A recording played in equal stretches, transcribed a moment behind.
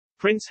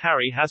Prince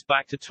Harry has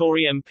backed a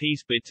Tory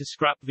MP's bid to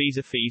scrap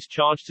visa fees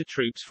charged to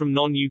troops from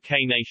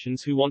non-UK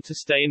nations who want to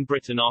stay in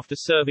Britain after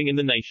serving in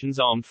the nation's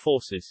armed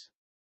forces.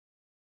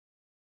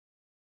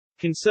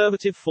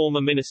 Conservative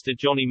former Minister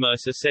Johnny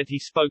Mercer said he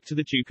spoke to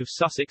the Duke of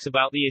Sussex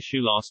about the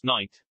issue last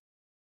night.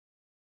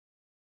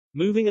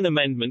 Moving an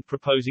amendment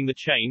proposing the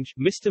change,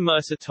 Mr.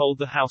 Mercer told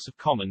the House of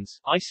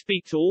Commons, "I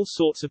speak to all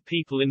sorts of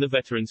people in the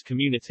veterans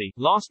community.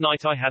 Last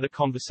night I had a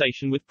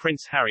conversation with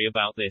Prince Harry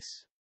about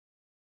this.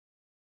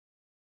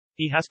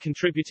 He has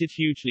contributed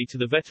hugely to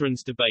the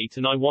veterans debate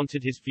and I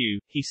wanted his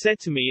view. He said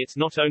to me it's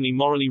not only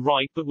morally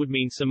right but would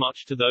mean so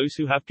much to those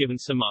who have given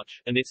so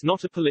much, and it's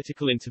not a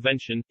political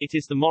intervention, it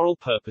is the moral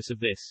purpose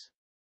of this.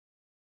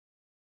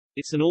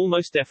 It's an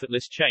almost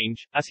effortless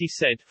change, as he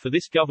said, for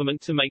this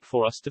government to make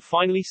for us to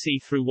finally see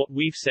through what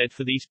we've said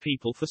for these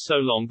people for so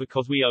long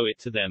because we owe it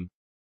to them.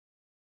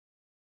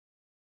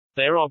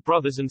 They're our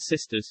brothers and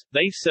sisters,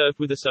 they've served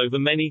with us over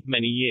many,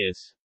 many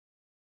years."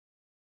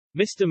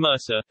 Mr.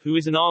 Mercer, who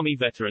is an Army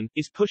veteran,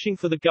 is pushing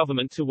for the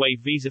government to waive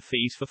visa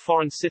fees for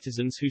foreign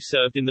citizens who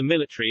served in the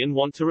military and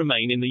want to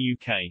remain in the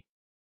UK.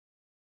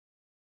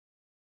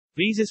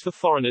 Visas for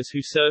foreigners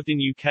who served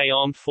in UK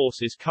armed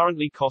forces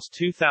currently cost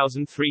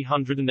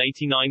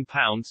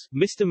 £2,389.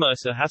 Mr.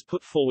 Mercer has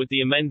put forward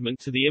the amendment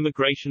to the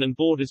Immigration and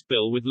Borders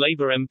Bill with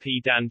Labour MP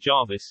Dan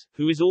Jarvis,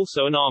 who is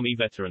also an Army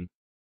veteran.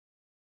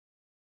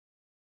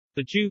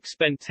 The Duke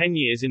spent 10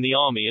 years in the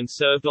Army and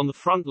served on the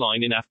front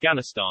line in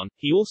Afghanistan.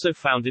 He also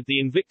founded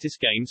the Invictus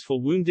Games for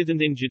wounded and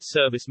injured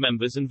service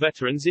members and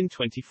veterans in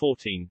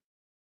 2014.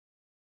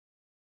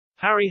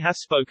 Harry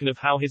has spoken of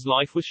how his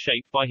life was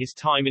shaped by his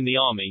time in the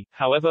Army.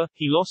 However,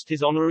 he lost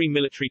his honorary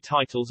military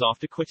titles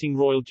after quitting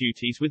royal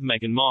duties with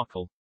Meghan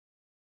Markle.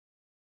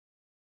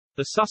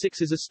 The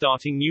Sussexes are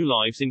starting new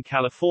lives in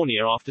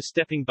California after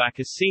stepping back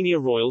as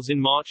senior royals in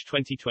March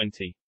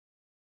 2020.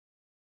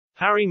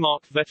 Harry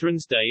marked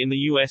Veterans Day in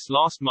the U.S.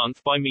 last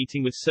month by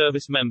meeting with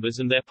service members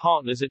and their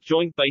partners at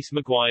Joint Base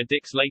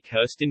McGuire-Dix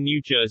Lakehurst in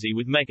New Jersey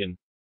with Meghan.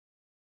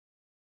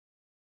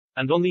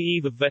 And on the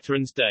eve of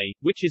Veterans Day,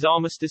 which is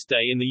Armistice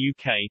Day in the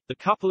UK, the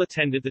couple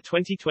attended the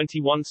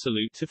 2021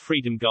 Salute to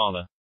Freedom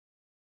Gala.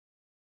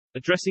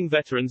 Addressing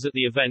veterans at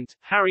the event,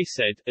 Harry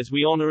said, "As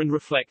we honor and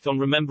reflect on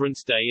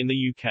Remembrance Day in the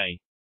UK,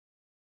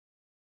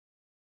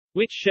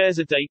 which shares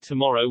a date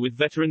tomorrow with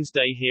Veterans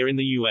Day here in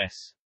the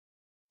US.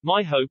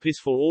 My hope is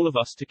for all of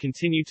us to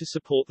continue to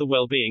support the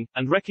well-being,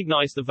 and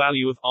recognize the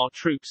value of our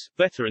troops,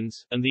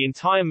 veterans, and the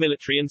entire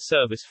military and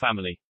service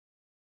family.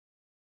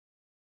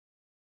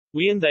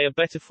 We and they are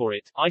better for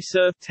it. I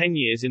served 10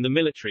 years in the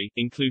military,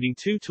 including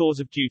 2 tours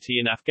of duty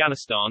in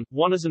Afghanistan,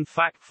 one as an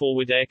FAC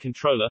forward air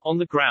controller, on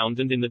the ground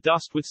and in the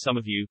dust with some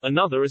of you,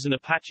 another as an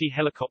Apache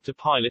helicopter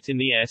pilot in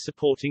the air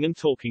supporting and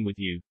talking with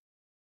you.